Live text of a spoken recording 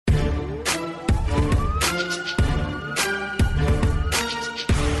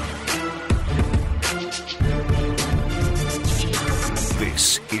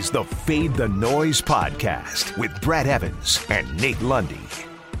the Fade the Noise podcast with Brad Evans and Nate Lundy.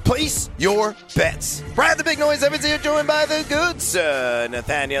 Place your bets. Brad the Big Noise Evans here, joined by the good sir,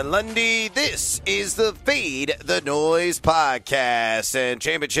 Nathaniel Lundy. This is the Fade the Noise podcast, and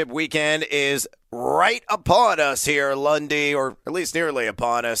championship weekend is right upon us here, Lundy, or at least nearly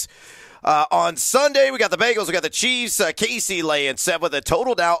upon us. On Sunday, we got the Bengals, we got the Chiefs. KC laying 7 with a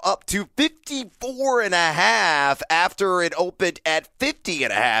total now up to 54.5 after it opened at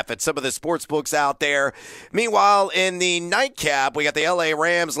 50.5 at some of the sports books out there. Meanwhile, in the nightcap, we got the LA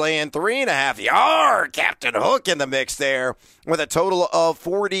Rams laying 3.5. Yar, Captain Hook in the mix there with a total of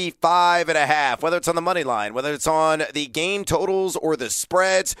 45.5. Whether it's on the money line, whether it's on the game totals or the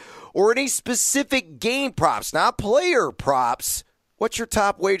spreads or any specific game props, not player props. What's your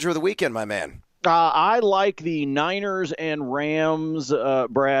top wager of the weekend, my man? I like the Niners and Rams,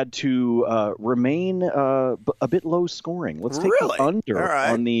 Brad, to remain a bit low scoring. Let's take the under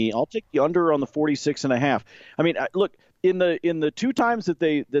on the. I'll take the under on the 46.5. I mean, look, in the two times that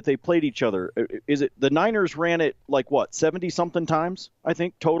they played each other, is it the Niners ran it like what 70-something times? I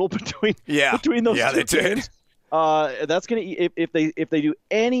think total between those two teams. That's gonna if they do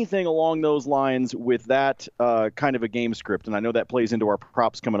anything along those lines with that kind of a game script, and I know that plays into our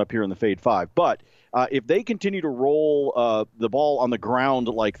props coming up here in the Fade 5. But if they continue to roll the ball on the ground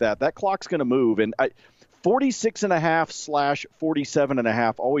like that, that clock's gonna move. And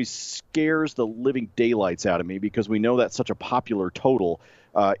 46.5/47.5 always scares the living daylights out of me because we know that's such a popular total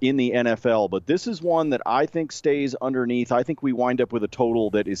in the NFL. But this is one that I think stays underneath. I think we wind up with a total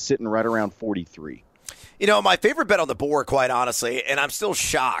that is sitting right around 43. You know, my favorite bet on the board, quite honestly, and I'm still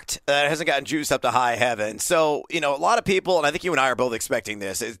shocked that it hasn't gotten juiced up to high heaven. So, you know, a lot of people, and I think you and I are both expecting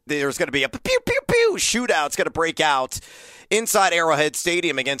this, there's going to be a pew-pew-pew shootout. It's going to break out inside Arrowhead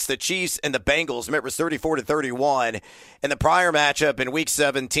Stadium against the Chiefs and the Bengals. Remember, it was 34-31 in the prior matchup in Week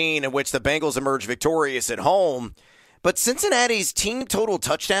 17 in which the Bengals emerged victorious at home. But Cincinnati's team total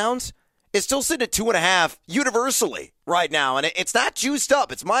touchdowns is still sitting at 2.5 universally right now. And it's not juiced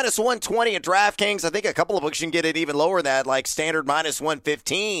up. It's minus 120 at DraftKings. I think a couple of books can get it even lower than that, like standard minus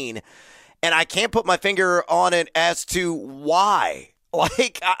 115. And I can't put my finger on it as to why.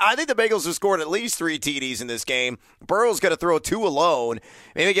 Like, I think the Bengals have scored at least 3 TDs in this game. Burrow's going to throw 2 alone.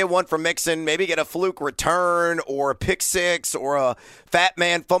 Maybe get one from Mixon. Maybe get a fluke return or a pick six or a fat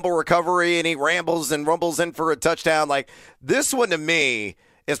man fumble recovery, and he rambles and rumbles in for a touchdown. Like, this one to me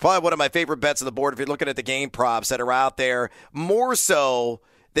is probably one of my favorite bets on the board if you're looking at the game props that are out there, more so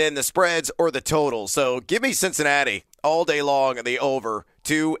than the spreads or the totals. So give me Cincinnati all day long in the over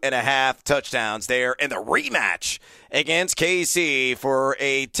 2.5 touchdowns there in the rematch against KC for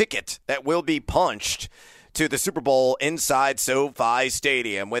a ticket that will be punched to the Super Bowl inside SoFi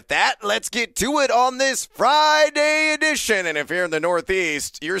Stadium. With that, let's get to it on this Friday edition. And if you're in the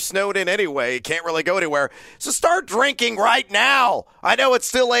Northeast, you're snowed in anyway. You can't really go anywhere. So start drinking right now. I know it's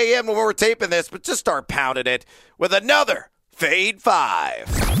still a.m. when we're taping this, but just start pounding it with another Fade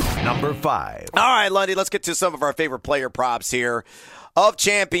 5. Number 5. All right, Lundy, let's get to some of our favorite player props here of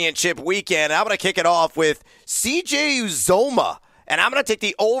championship weekend. I'm going to kick it off with CJ Uzomah. And I'm going to take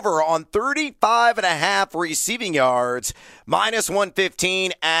the over on 35.5 receiving yards, minus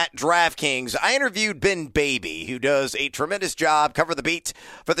 115 at DraftKings. I interviewed Ben Baby, who does a tremendous job covering the beat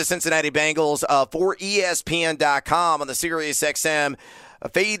for the Cincinnati Bengals for ESPN.com on the SiriusXM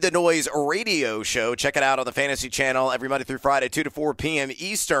Fade the Noise radio show. Check it out on the Fantasy Channel every Monday through Friday, 2 to 4 p.m.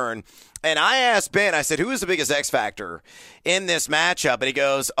 Eastern. And I asked Ben, I said, who is the biggest X factor in this matchup? And he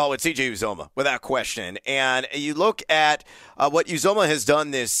goes, it's CJ Uzomah, without question. And you look at what Uzomah has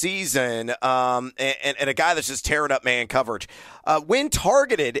done this season, and a guy that's just tearing up man coverage. When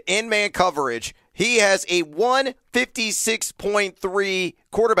targeted in man coverage, he has a 156.3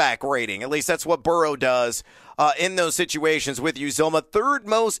 quarterback rating. At least that's what Burrow does in those situations with Uzomah. Third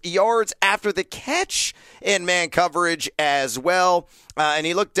most yards after the catch in man coverage as well. And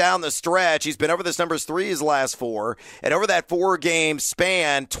he looked down the stretch. He's been over this numbers 3 his last 4. And over that 4-game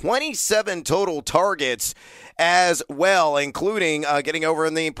span, 27 total targets as well, including getting over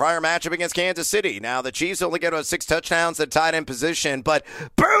in the prior matchup against Kansas City. Now, the Chiefs only get 6 touchdowns at tight end position, but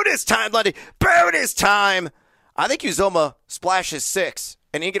bonus time, Lundy, bonus time. I think Uzomah splashes 6,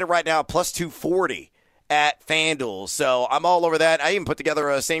 and you can get it right now, plus 240 at FanDuel. So I'm all over that. I even put together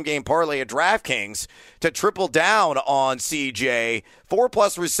a same-game parlay at DraftKings to triple down on CJ.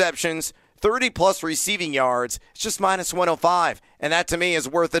 4+ receptions, 30+ receiving yards. It's just minus 105. And that, to me, is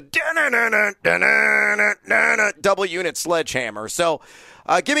worth a double unit sledgehammer. So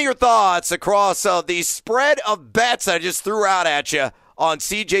give me your thoughts across the spread of bets I just threw out at you on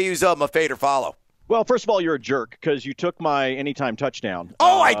CJ Uzomah, fade or follow. Well, first of all, you're a jerk because you took my anytime touchdown.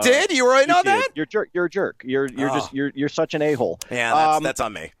 Oh, I did? You were in on that? You're a jerk. You're such an a-hole. Yeah, that's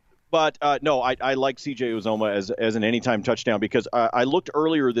on me. But no, I like C.J. Uzomah as an anytime touchdown because I looked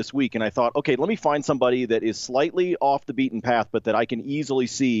earlier this week and I thought, okay, let me find somebody that is slightly off the beaten path, but that I can easily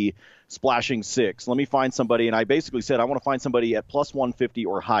see splashing 6. Let me find somebody, and I basically said I want to find somebody at plus 150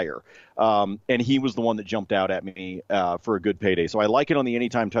 or higher. And he was the one that jumped out at me for a good payday. So I like it on the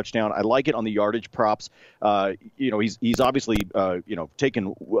anytime touchdown. I like it on the yardage props. He's obviously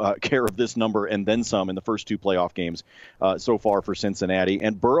taken care of this number and then some in the first 2 playoff games so far for Cincinnati.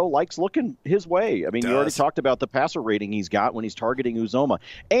 And Burrow likes looking his way. I mean, you already talked about the passer rating he's got when he's targeting Uzomah.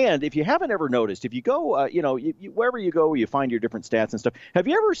 And if you haven't ever noticed, if you go, wherever you go, you find your different stats and stuff. Have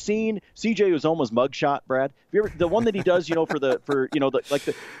you ever seen C.J. Uzomah's mugshot, Brad? Have you ever, the one that he does,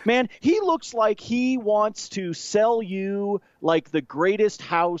 man, he looks like he wants to sell you like the greatest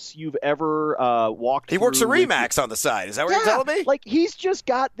house you've ever walked through. He works a Remax on the side. Is that what you're telling me? Like he's just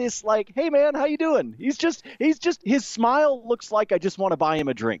got this like, hey man, how you doing? He's just his smile looks like I just want to buy him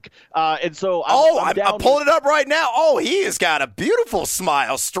a drink. And so I'm pulling it up right now. Oh, he has got a beautiful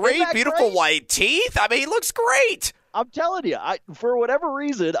smile, straight, beautiful white teeth. I mean, he looks great. I'm telling you, for whatever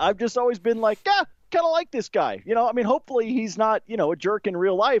reason, I've just always been like, kind of like this guy. Hopefully he's not, a jerk in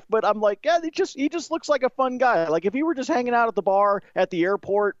real life, but I'm like, he just looks like a fun guy. Like if he were just hanging out at the bar at the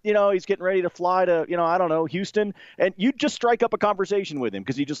airport, he's getting ready to fly to, I don't know, Houston, and you'd just strike up a conversation with him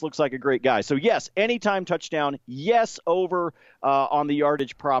because he just looks like a great guy. So yes, anytime touchdown, yes, over on the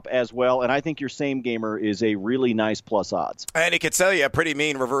yardage prop as well. And I think your same gamer is a really nice plus odds. And he could sell you a pretty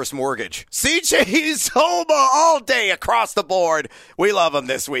mean reverse mortgage. C.J. Uzomah all day across the board. We love him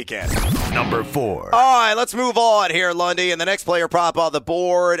this weekend. Number 4. All right, let's move on here, Lundy. And the next player prop on the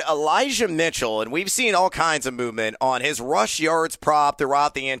board, Elijah Mitchell. And we've seen all kinds of movement on his rush yards prop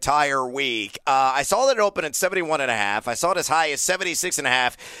throughout the entire week. I saw that it opened at 71.5. I saw it as high as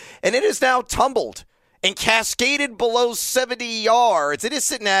 76.5. And it is now tumbled and cascaded below 70 yards. It is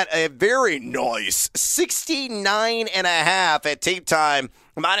sitting at a very nice 69.5 at tape time,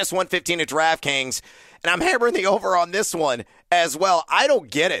 minus 115 at DraftKings. And I'm hammering the over on this one as well. I don't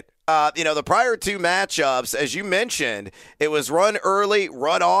get it. The prior 2 matchups, as you mentioned, it was run early,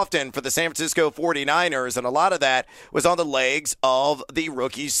 run often for the San Francisco 49ers, and a lot of that was on the legs of the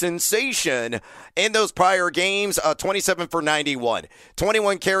rookie sensation. In those prior games, 27 for 91,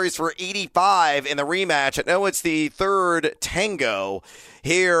 21 carries for 85 in the rematch. I know it's the third tango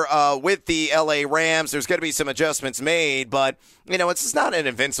here with the LA Rams. There's going to be some adjustments made, but it's not an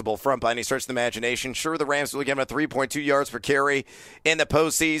invincible front by any stretch of the imagination. Sure, the Rams will give him a 3.2 yards per carry in the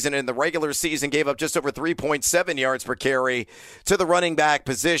postseason. In the regular season, gave up just over 3.7 yards per carry to the running back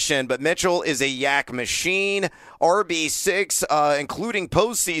position. But Mitchell is a yak machine. RB6, including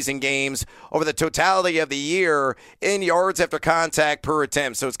postseason games over the totality of the year in yards after contact per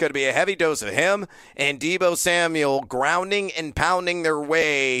attempt. So it's going to be a heavy dose of him and Deebo Samuel grounding and pounding their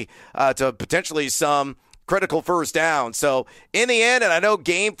way to potentially some critical first down. So in the end, and I know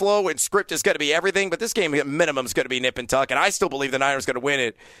game flow and script is going to be everything, but this game at minimum is going to be nip and tuck, and I still believe the Niners are going to win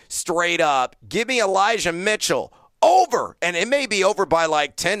it straight up. Give me Elijah Mitchell over, and it may be over by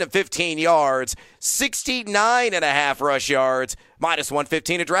like 10 to 15 yards, 69.5 rush yards, minus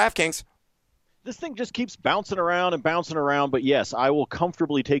 115 at DraftKings. This thing just keeps bouncing around, but yes, I will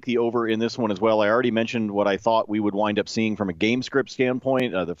comfortably take the over in this one as well. I already mentioned what I thought we would wind up seeing from a game script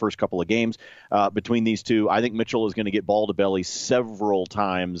standpoint, the first couple of games between these two. I think Mitchell is going to get ball to belly several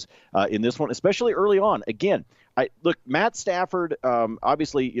times in this one, especially early on. Again, look, Matt Stafford,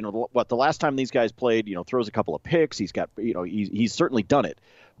 obviously, the last time these guys played, throws a couple of picks. He's got, he's certainly done it.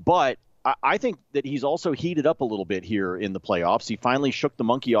 But I think that he's also heated up a little bit here in the playoffs. He finally shook the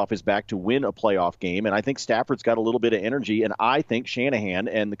monkey off his back to win a playoff game, and I think Stafford's got a little bit of energy, and I think Shanahan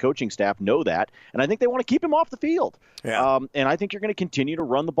and the coaching staff know that, and I think they want to keep him off the field. Yeah. And I think you're going to continue to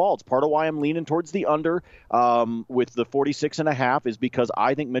run the ball. It's part of why I'm leaning towards the under with the 46.5 is because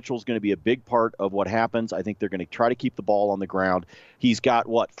I think Mitchell's going to be a big part of what happens. I think they're going to try to keep the ball on the ground. He's got,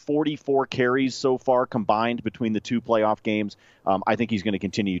 44 carries so far combined between the 2 playoff games. I think he's going to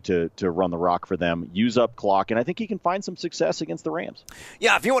continue to run the rock for them, use up clock, and I think he can find some success against the Rams.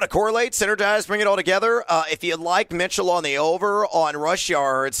 Yeah, if you want to correlate, synergize, bring it all together, if you like Mitchell on the over on rush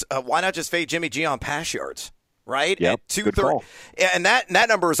yards, why not just fade Jimmy G on pass yards? right? Yep, at 230. And that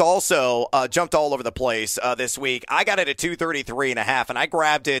number is also jumped all over the place this week. I got it at 233.5, and I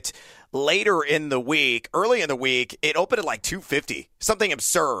grabbed it later in the week. Early in the week, it opened at like 250, something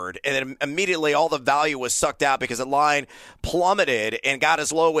absurd. And then immediately all the value was sucked out because the line plummeted and got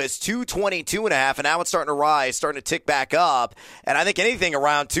as low as 222.5. And now it's starting to rise, starting to tick back up. And I think anything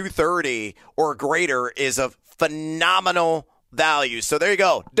around 230 or greater is a phenomenal value. So there you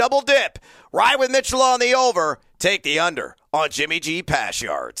go. Double dip. Ride with Mitchell on the over. Take the under on Jimmy G pass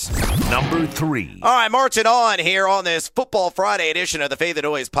yards. Number 3. All right, marching on here on this Football Friday edition of the Faith and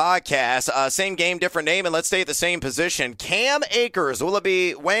Noise podcast. Same game, different name, and let's stay at the same position. Cam Akers. Will it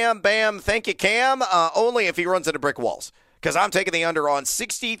be wham, bam, thank you, Cam? Only if he runs into brick walls. Because I'm taking the under on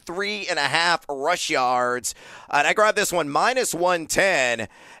 63.5 rush yards. And I grabbed this one minus 110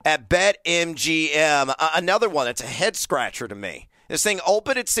 at BetMGM. Another one that's a head scratcher to me. This thing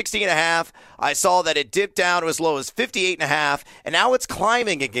opened at 60.5. I saw that it dipped down to as low as 58.5, and now it's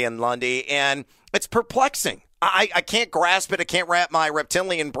climbing again, Lundy, and it's perplexing. I can't grasp it. I can't wrap my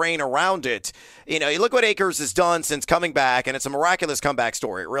reptilian brain around it. You know, you look what Akers has done since coming back, and it's a miraculous comeback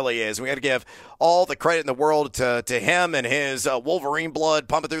story. It really is. We got to give all the credit in the world to him and his Wolverine blood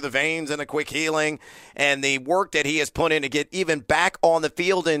pumping through the veins and the quick healing and the work that he has put in to get even back on the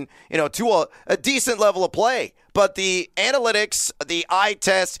field and, you know, to a decent level of play. But the analytics, the eye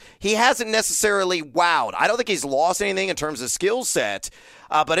test, he hasn't necessarily wowed. I don't think he's lost anything in terms of skill set.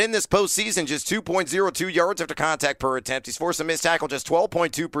 But in this postseason, just 2.02 yards after contact per attempt. He's forced a missed tackle just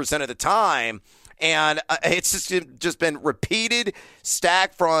 12.2% of the time. And it's just been repeated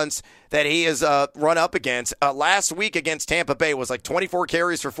stack fronts that he has run up against. Last week against Tampa Bay was like 24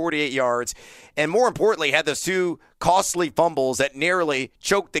 carries for 48 yards. And more importantly, had those 2 costly fumbles that nearly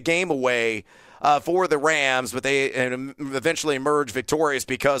choked the game away for the Rams, but they eventually emerged victorious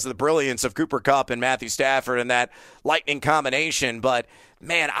because of the brilliance of Cooper Kupp and Matthew Stafford and that lightning combination. But,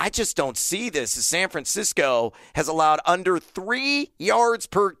 man, I just don't see this. San Francisco has allowed under 3 yards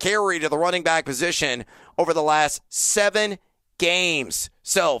per carry to the running back position over the last 7 games.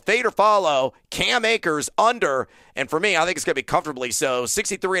 So, fade or follow, Cam Akers under, and for me, I think it's going to be comfortably so.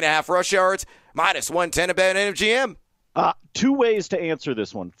 63.5 rush yards, minus 110 at BetMGM. 2 ways to answer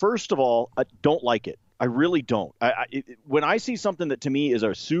this one. First of all, I don't like it. I really don't. When I see something that to me is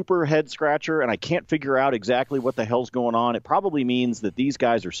a super head scratcher and I can't figure out exactly what the hell's going on, it probably means that these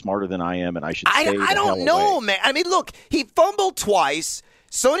guys are smarter than I am and I should stay the hell away. I don't know, man. I mean, look, he fumbled twice.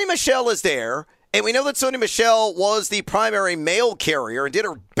 Sony Michel is there. And we know that Sony Michel was the primary mail carrier and did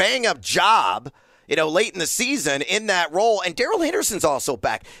a bang-up job, you know, late in the season in that role. And Darrell Henderson's also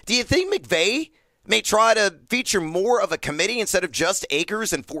back. Do you think McVay may try to feature more of a committee instead of just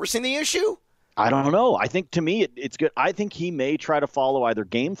Akers enforcing the issue? I don't know. I think to me it's good. I think he may try to follow either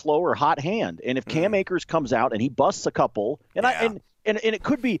game flow or hot hand. And if Cam Akers comes out and he busts a couple, and it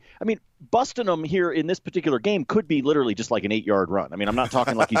could be, I mean, busting them here in this particular game could be literally just like an 8-yard run. I mean, I'm not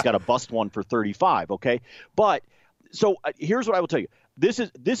talking like he's got to bust one for 35, okay? But so here's what I will tell you. This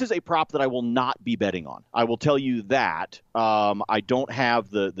is a prop that I will not be betting on. I will tell you that. I don't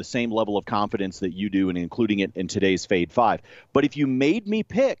have the same level of confidence that you do in including it in today's Fade 5. But if you made me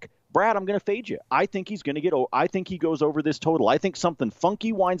pick, Brad, I'm going to fade you. I think he's going to I think he goes over this total. I think something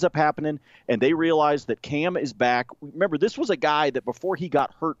funky winds up happening, and they realize that Cam is back. Remember, this was a guy that before he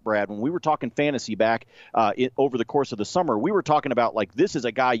got hurt, Brad, when we were talking fantasy back over the course of the summer, we were talking about, like, this is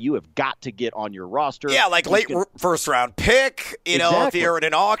a guy you have got to get on your roster. Yeah, like first-round pick. You know, if you're in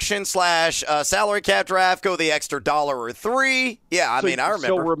an auction / salary cap draft, go the extra $1 or $3. Yeah, I mean, I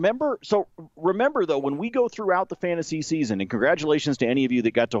remember. So remember, though, when we go throughout the fantasy season, and congratulations to any of you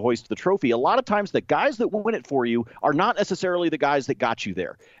that got to hoist the trophy, a lot of times the guys that win it for you are not necessarily the guys that got you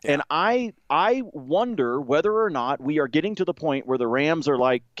there. Yeah. And I wonder whether or not we are getting to the point where the Rams are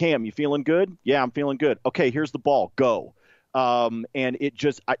like, Cam, you feeling good? Yeah, I'm feeling good. Okay, here's the ball. Go. And it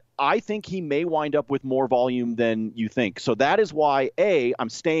just I think he may wind up with more volume than you think. So that is why, I'm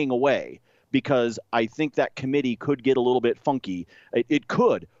staying away, because I think that committee could get a little bit funky. It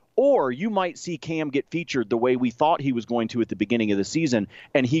could. Or you might see Cam get featured the way we thought he was going to at the beginning of the season,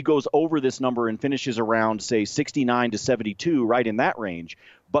 and he goes over this number and finishes around, say, 69 to 72, right in that range.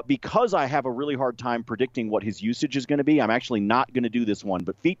 But because I have a really hard time predicting what his usage is going to be, I'm actually not going to do this one.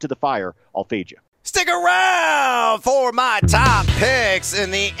 But feet to the fire, I'll fade you. Stick around for my top picks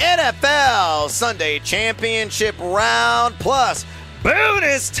in the NFL Sunday Championship round, plus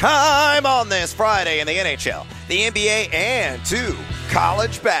bonus time on this Friday in the NHL, the NBA, and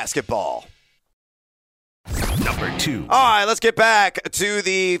college basketball. Number 2. All right, let's get back to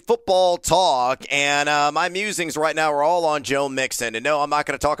the football talk. And my musings right now are all on Joe Mixon. And no, I'm not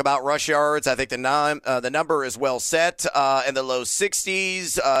going to talk about rush yards. I think the number is well set in the low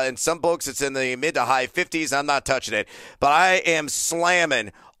 60s. In some books, it's in the mid to high 50s. I'm not touching it. But I am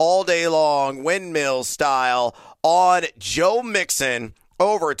slamming all day long, windmill style, on Joe Mixon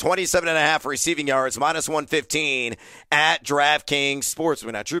over 27.5 receiving yards, minus 115 at DraftKings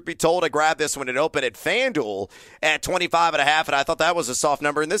Sportsbook. Now, truth be told, I grabbed this when it opened at FanDuel at 25.5, and I thought that was a soft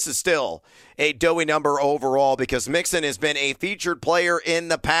number, and this is still a doughy number overall because Mixon has been a featured player in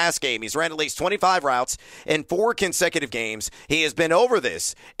the pass game. He's ran at least 25 routes in 4 consecutive games. He has been over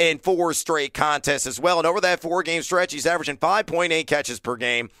this in 4 straight contests as well, and over that 4-game stretch, he's averaging 5.8 catches per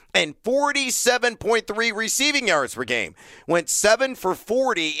game and 47.3 receiving yards per game. Went 7 for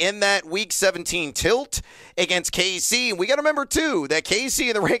 40 in that Week 17 tilt against KC. And we got to remember, too, that KC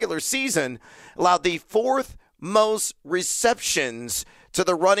in the regular season allowed the 4th most receptions to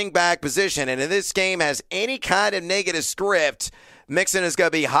the running back position. And in this game has any kind of negative script, Mixon is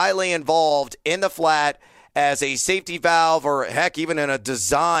going to be highly involved in the flat as a safety valve or, heck, even in a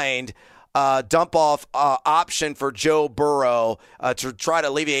designed dump-off option for Joe Burrow to try to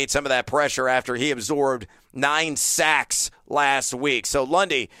alleviate some of that pressure after he absorbed 9 sacks last week. So,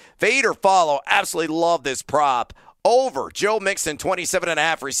 Lundy, fade or follow, absolutely love this prop. Over Joe Mixon,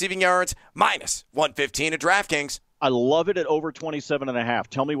 27.5 receiving yards, minus 115 at DraftKings. I love it at over 27.5.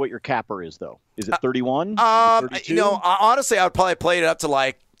 Tell me what your capper is, though. Is it 31? Honestly, I would probably play it up to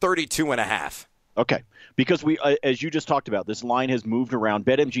like 32.5. Okay. Because we, as you just talked about, this line has moved around.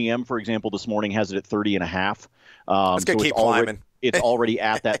 BetMGM, for example, this morning has it at 30.5. It's going to keep climbing. It's already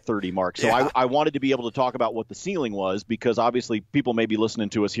at that 30 mark. So yeah. I wanted to be able to talk about what the ceiling was because obviously people may be listening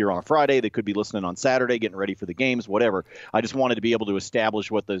to us here on a Friday. They could be listening on Saturday, getting ready for the games, whatever. I just wanted to be able to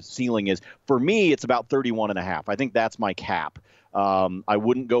establish what the ceiling is. For me, it's about 31.5. I think that's my cap. I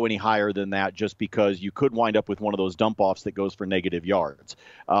wouldn't go any higher than that just because you could wind up with one of those dump offs that goes for negative yards.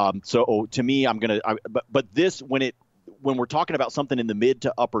 So to me, I'm going to but this, when we're talking about something in the mid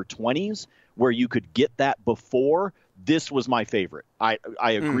to upper 20s where you could get that before, this was my favorite. I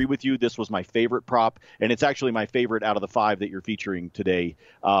agree with you. This was my favorite prop, and it's actually my favorite out of the 5 that you're featuring today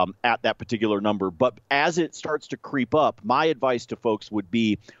at that particular number. But as it starts to creep up, my advice to folks would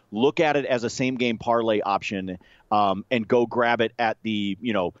be look at it as a same-game parlay option and go grab it at the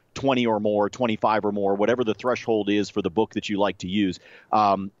 20 or more, 25 or more, whatever the threshold is for the book that you like to use,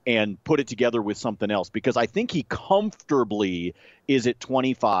 and put it together with something else. Because I think he comfortably is at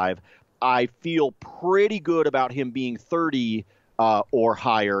 25. I feel pretty good about him being 30 or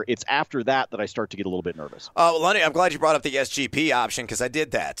higher. It's after that I start to get a little bit nervous. Lundy, I'm glad you brought up the SGP option because I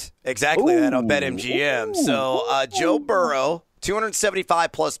did that. Exactly that on BetMGM. So Joe Burrow,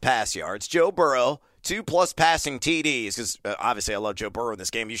 275-plus pass yards. Joe Burrow, 2+ passing TDs because obviously I love Joe Burrow in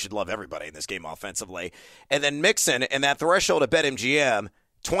this game. You should love everybody in this game offensively. And then Mixon and that threshold at BetMGM,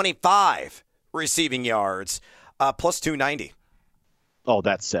 25 receiving yards, plus 290. Oh,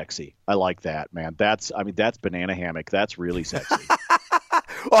 that's sexy. I like that, man. That's banana hammock. That's really sexy.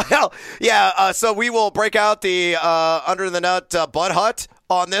 Well, yeah. So we will break out the under the nut butt hut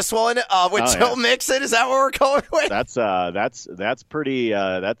on this one with Joe Mixon. Is that what we're going with? That's pretty.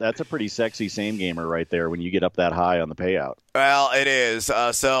 That's a pretty sexy same gamer right there when you get up that high on the payout. Well, it is.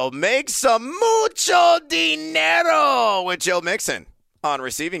 So make some mucho dinero with Joe Mixon on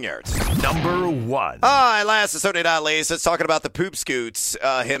receiving yards. Number 1. All right, last but certainly not least, let's talking about the Poop Scoots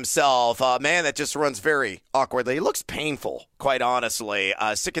himself. Man, that just runs very awkwardly. He looks painful, quite honestly.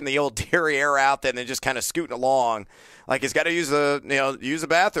 Sticking the old derriere out there and then just kind of scooting along. Like he's got to use the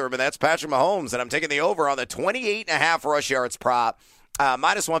bathroom, and that's Patrick Mahomes. And I'm taking the over on the 28.5 rush yards prop,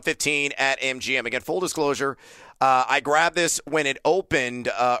 minus 115 at MGM. Again, full disclosure, I grabbed this when it opened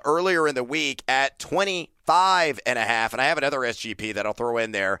earlier in the week at 25.5, and I have another SGP that I'll throw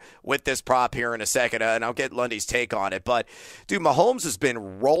in there with this prop here in a second, and I'll get Lundy's take on it. But, dude, Mahomes has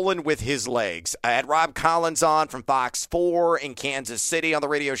been rolling with his legs. I had Rob Collins on from Fox 4 in Kansas City on the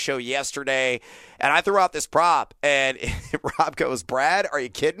radio show yesterday, and I threw out this prop, and Rob goes, Brad, are you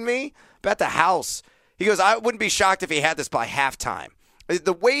kidding me? Bet the house. He goes, I wouldn't be shocked if he had this by halftime.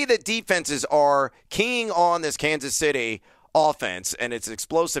 The way that defenses are keying on this Kansas City offense and its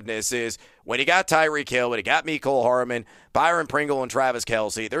explosiveness is when you got Tyreek Hill, when you got Mecole Hardman, Byron Pringle, and Travis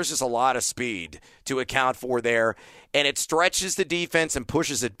Kelce, there's just a lot of speed to account for there, and it stretches the defense and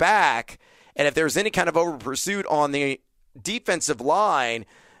pushes it back. And if there's any kind of over pursuit on the defensive line,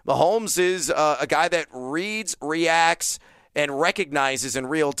 Mahomes is a guy that reads, reacts, and recognizes in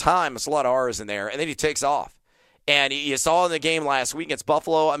real time. It's a lot of R's in there, and then he takes off. And you saw in the game last week against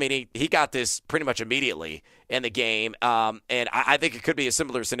Buffalo, I mean, he got this pretty much immediately in the game. And I think it could be a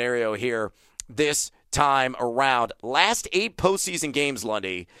similar scenario here this time around. Last 8 postseason games,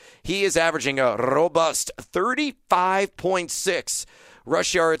 Lundy, he is averaging a robust 35.6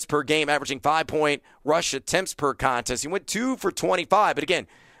 rush yards per game, averaging 5-point rush attempts per contest. He went 2 for 25. But again,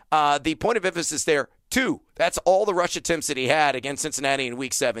 the point of emphasis there, 2. That's all the rush attempts that he had against Cincinnati in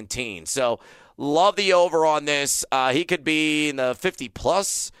Week 17. So love the over on this. He could be in the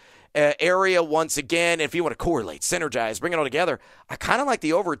 50-plus area once again. If you want to correlate, synergize, bring it all together, I kind of like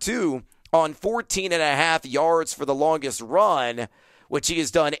the over, too, on 14.5 yards for the longest run, which he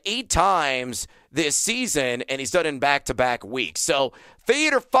has done 8 times this season, and he's done in back-to-back weeks. So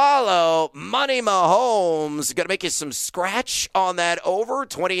feed or follow, Money Mahomes. Got to make you some scratch on that over,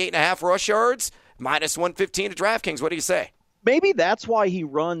 28.5 rush yards, minus 115 to DraftKings. What do you say? Maybe that's why he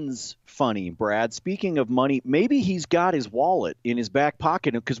runs funny, Brad. Speaking of money, maybe he's got his wallet in his back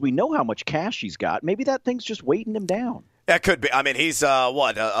pocket because we know how much cash he's got. Maybe that thing's just weighting him down. That could be. I mean, he's a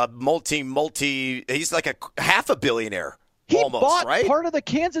he's like a half a billionaire. He almost, bought right? part of the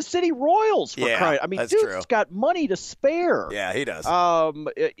Kansas City Royals for crying. I mean, dude's true. got money to spare. Yeah, he does.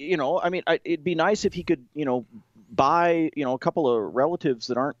 It'd be nice if he could, buy, a couple of relatives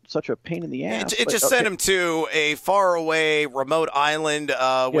that aren't such a pain in the ass. It just sent him to a faraway remote island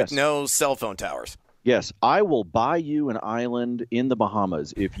with no cell phone towers. Yes, I will buy you an island in the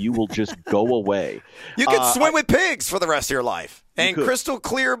Bahamas if you will just go away. You could swim with pigs for the rest of your life. And crystal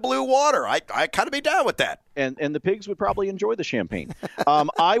clear blue water. I kind of be down with that. And the pigs would probably enjoy the champagne.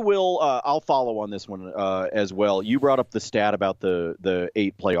 I'll follow on this one as well. You brought up the stat about the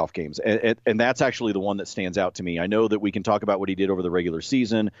 8 playoff games, and that's actually the one that stands out to me. I know that we can talk about what he did over the regular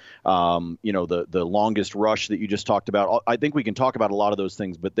season, the longest rush that you just talked about. I think we can talk about a lot of those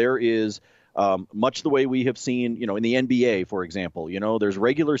things, but there is much the way we have seen, in the NBA, for example, there's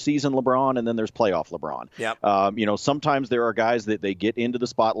regular season LeBron and then there's playoff LeBron. Yep. Sometimes there are guys that they get into the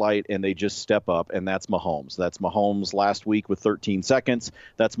spotlight and they just step up, and that's Mahomes. That's Mahomes last week with 13 seconds.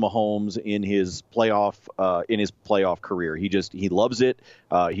 That's Mahomes in his playoff career. He loves it.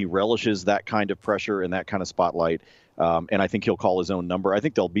 He relishes that kind of pressure and that kind of spotlight. And I think he'll call his own number. I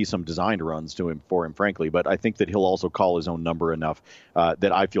think there'll be some designed runs for him, frankly, but I think that he'll also call his own number enough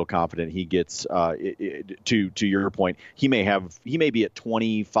that I feel confident he gets to your point. He may be at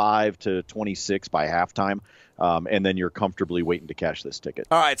 25 to 26 by halftime, and then you're comfortably waiting to cash this ticket.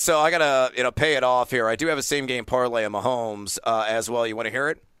 All right, so I gotta pay it off here. I do have a same game parlay of Mahomes as well. You want to hear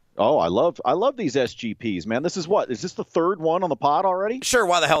it? Oh, I love these SGPs, man. This is the third one on the pod already? Sure,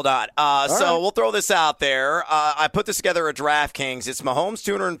 why the hell not? We'll throw this out there. I put this together at DraftKings. It's Mahomes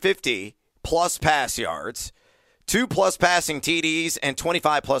 250 plus pass yards, 2 plus passing TDs, and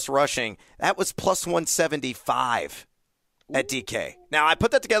 25 plus rushing. That was plus 175 at DK. Now, I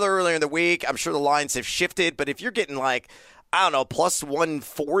put that together earlier in the week. I'm sure the lines have shifted, but if you're getting plus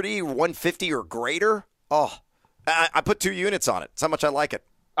 140, 150 or greater, I put 2 units on it. That's how much I like it.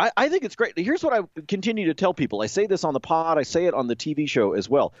 I think it's great. Here's what I continue to tell people. I say this on the pod. I say it on the TV show as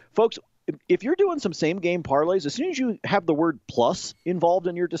well. Folks, if you're doing some same-game parlays, as soon as you have the word plus involved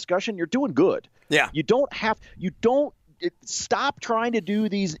in your discussion, you're doing good. Yeah. Stop trying to do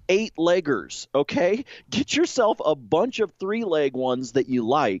these 8-leggers, okay? Get yourself a bunch of 3-leg ones that you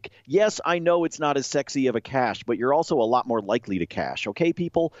like. Yes, I know it's not as sexy of a cash, but you're also a lot more likely to cash, okay,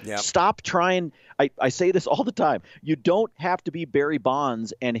 people? Yep. Stop trying. I say this all the time. You don't have to be Barry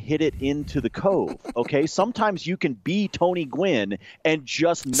Bonds and hit it into the cove, okay? Sometimes you can be Tony Gwynn and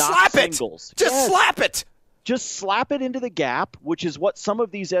just knock singles. Slap it. Just slap it into the gap, which is what some of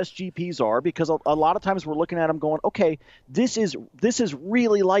these SGPs are, because a lot of times we're looking at them going, okay, this is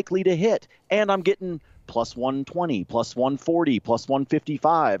really likely to hit, and I'm getting plus 120, plus 140, plus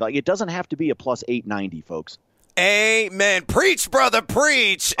 155. It doesn't have to be a plus 890, folks. Amen. Preach, brother,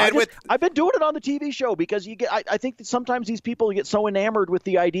 preach. I've been doing it on the TV show because I think that sometimes these people get so enamored with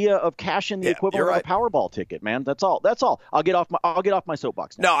the idea of cashing the equivalent of a Powerball ticket, man. That's all. I'll get off my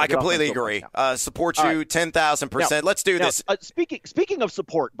soapbox now. No, I completely agree. Support you 10,000%. Let's do this. Speaking of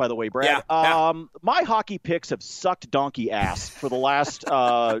support, by the way, Brad, my hockey picks have sucked donkey ass for the last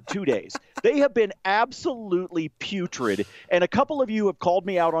 2 days. They have been absolutely putrid, and a couple of you have called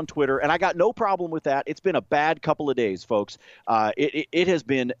me out on Twitter, and I got no problem with that. It's been a bad couple of days, folks. It has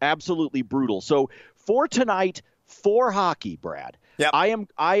been absolutely brutal. So for tonight, for hockey, Brad, I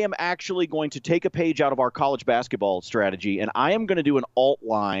am actually going to take a page out of our college basketball strategy, and I am going to do an alt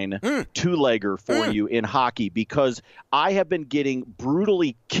line 2-legger for you in hockey because I have been getting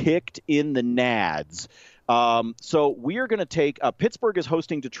brutally kicked in the nads So we are going to take Pittsburgh is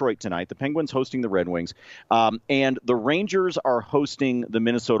hosting Detroit tonight. The Penguins hosting the Red Wings, and the Rangers are hosting the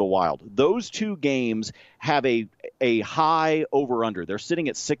Minnesota Wild. Those two games have a high over/under. They're sitting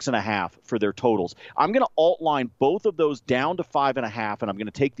at 6.5 for their totals. I'm going to alt line both of those down to 5.5, and I'm going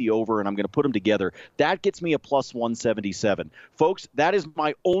to take the over, and I'm going to put them together. That gets me a plus 177. Folks, that is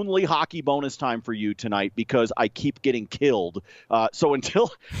my only hockey bonus time for you tonight because I keep getting killed. So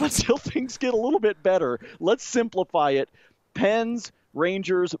until things get a little bit better, let's simplify it. Pens,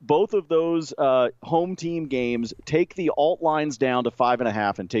 Rangers, both of those home team games, take the alt lines down to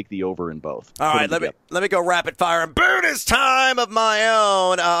 5.5 and take the over in both. All right, let me go rapid fire and bonus time of my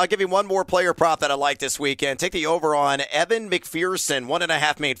own. I'll give you one more player prop that I like this weekend. Take the over on Evan McPherson,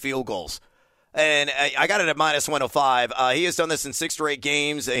 1.5 made field goals. And I got it at minus 105. He has done this in 6 straight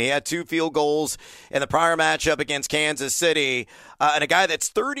games. He had 2 field goals in the prior matchup against Kansas City. And a guy that's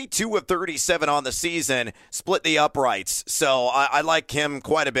 32 of 37 on the season split the uprights. So I like him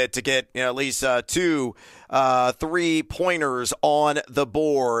quite a bit to get at least 2 3-pointers on the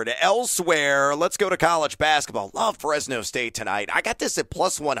board. Elsewhere, let's go to college basketball. Love Fresno State tonight. I got this at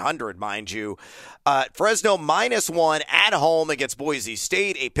plus 100, mind you. Fresno -1 at home against Boise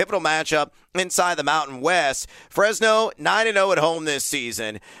State, a pivotal matchup inside the Mountain West. Fresno 9-0 at home this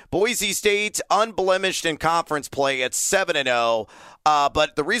season. Boise State unblemished in conference play at 7-0.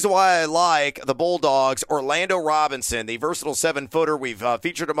 But the reason why I like the Bulldogs, Orlando Robinson, the versatile 7-footer, we've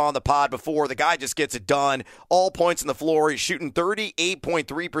featured him on the pod before. The guy just gets it done. All points on the floor. He's shooting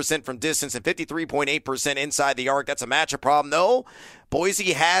 38.3% from distance and 53.8% inside the arc. That's a matchup problem, though.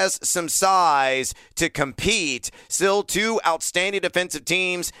 Boise has some size to compete. Still 2 outstanding defensive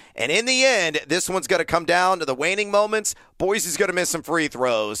teams. And in the end, this one's going to come down to the waning moments. Boise's going to miss some free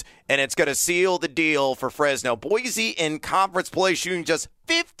throws, and it's going to seal the deal for Fresno. Boise in conference play shooting just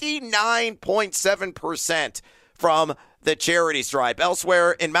 59.7% from the charity stripe.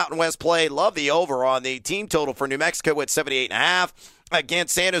 Elsewhere in Mountain West play, love the over on the team total for New Mexico at 78.5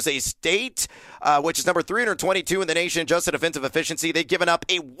 against San Jose State, which is number 322 in the nation, adjusted defensive efficiency. They've given up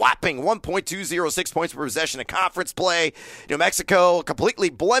a whopping 1.206 points per possession in conference play. New Mexico completely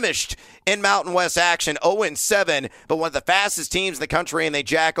blemished in Mountain West action, 0-7, but one of the fastest teams in the country, and they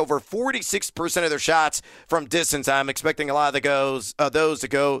jack over 46% of their shots from distance. I'm expecting a lot of those to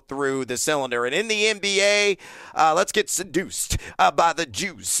go through the cylinder. And in the NBA, let's get seduced by the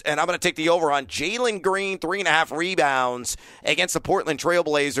juice, and I'm going to take the over on Jalen Green, 3.5 rebounds against the Portland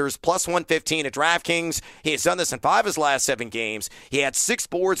Trailblazers, plus 115 at DraftKings. He has done this in 5 of his last 7 games. He had 6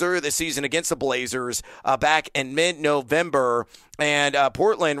 boards earlier this season against the Blazers back in mid-November. And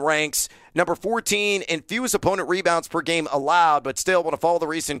Portland ranks number 14 in fewest opponent rebounds per game allowed, but still want to follow the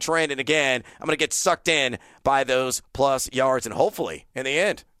recent trend. And again, I'm going to get sucked in by those plus yards and hopefully, in the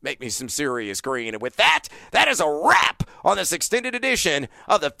end, make me some serious green. And with that, that is a wrap on this extended edition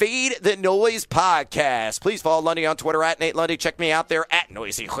of the Fade the Noise podcast. Please follow Lundy on Twitter at Nate Lundy. Check me out there at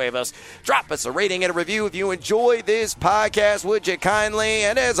Noisy Cuevas. Drop us a rating and a review if you enjoy this podcast, would you kindly?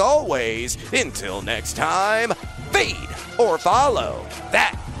 And as always, until next time, fade or follow.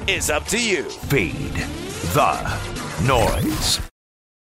 That is up to you. Fade the Noise.